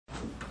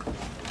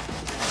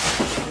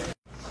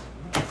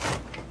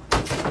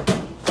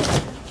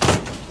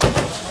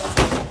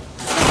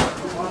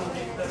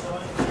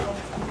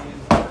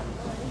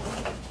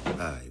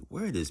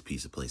where this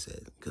pizza place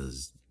at?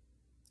 Because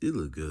it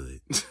look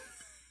good.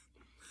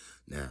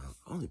 Now,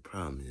 only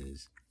problem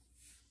is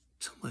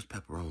too much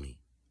pepperoni.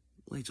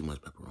 Way too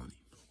much pepperoni.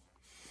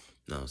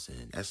 Know what I'm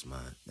saying? That's my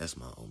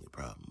only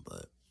problem.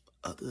 But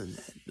other than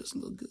that, this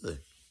look good.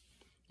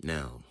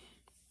 Now,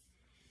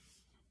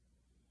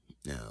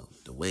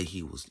 the way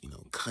he was,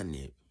 cutting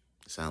it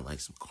sounded like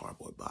some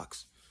cardboard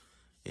box,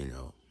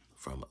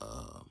 from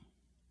I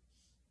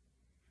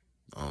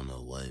don't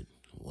know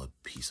what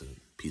piece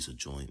of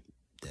joint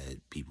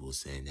that people were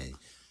saying that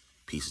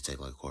pieces take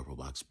like a cardboard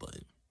box, but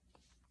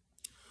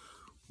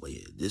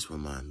yeah, this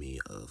remind me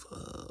of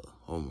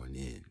Home Run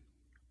Inn.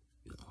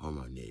 Home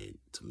Run Inn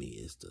to me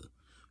is the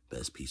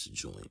best piece of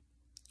joint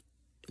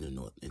in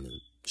the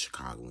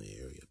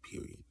Chicagoland area,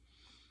 period.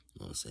 You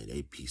know what I'm saying?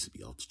 They piece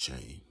be off the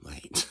chain,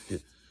 like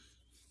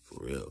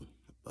for real.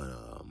 But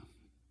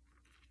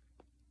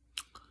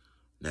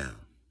now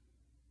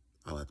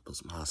I'll have to put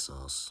some hot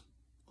sauce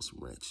or some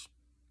ranch.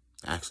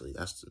 Actually,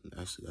 that's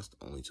the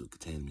only two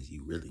containers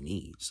you really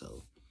need.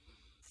 So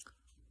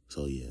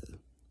yeah,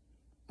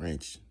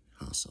 ranch,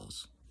 hot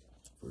sauce,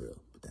 for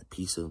real. But that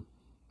pizza,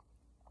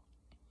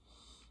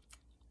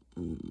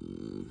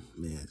 man,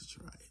 that's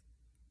right.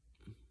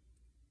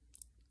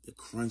 The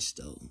crunch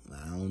though,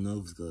 I don't know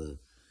if it's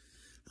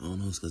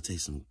gonna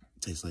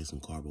taste like some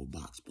cardboard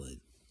box, but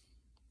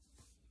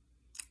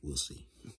we'll see.